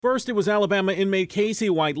First, it was Alabama inmate Casey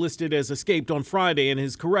White listed as escaped on Friday and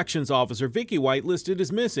his corrections officer Vicky White listed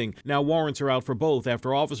as missing. Now warrants are out for both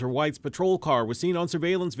after Officer White's patrol car was seen on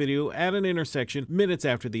surveillance video at an intersection minutes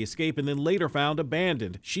after the escape and then later found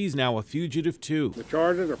abandoned. She's now a fugitive too. The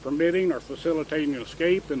charges are permitting or facilitating an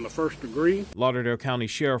escape in the first degree. Lauderdale County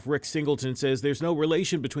Sheriff Rick Singleton says there's no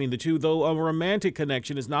relation between the two, though a romantic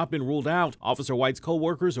connection has not been ruled out. Officer White's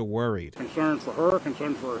co-workers are worried. Concerned for her,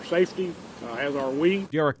 concerned for her safety, as are we.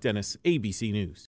 Derricke, ABC News.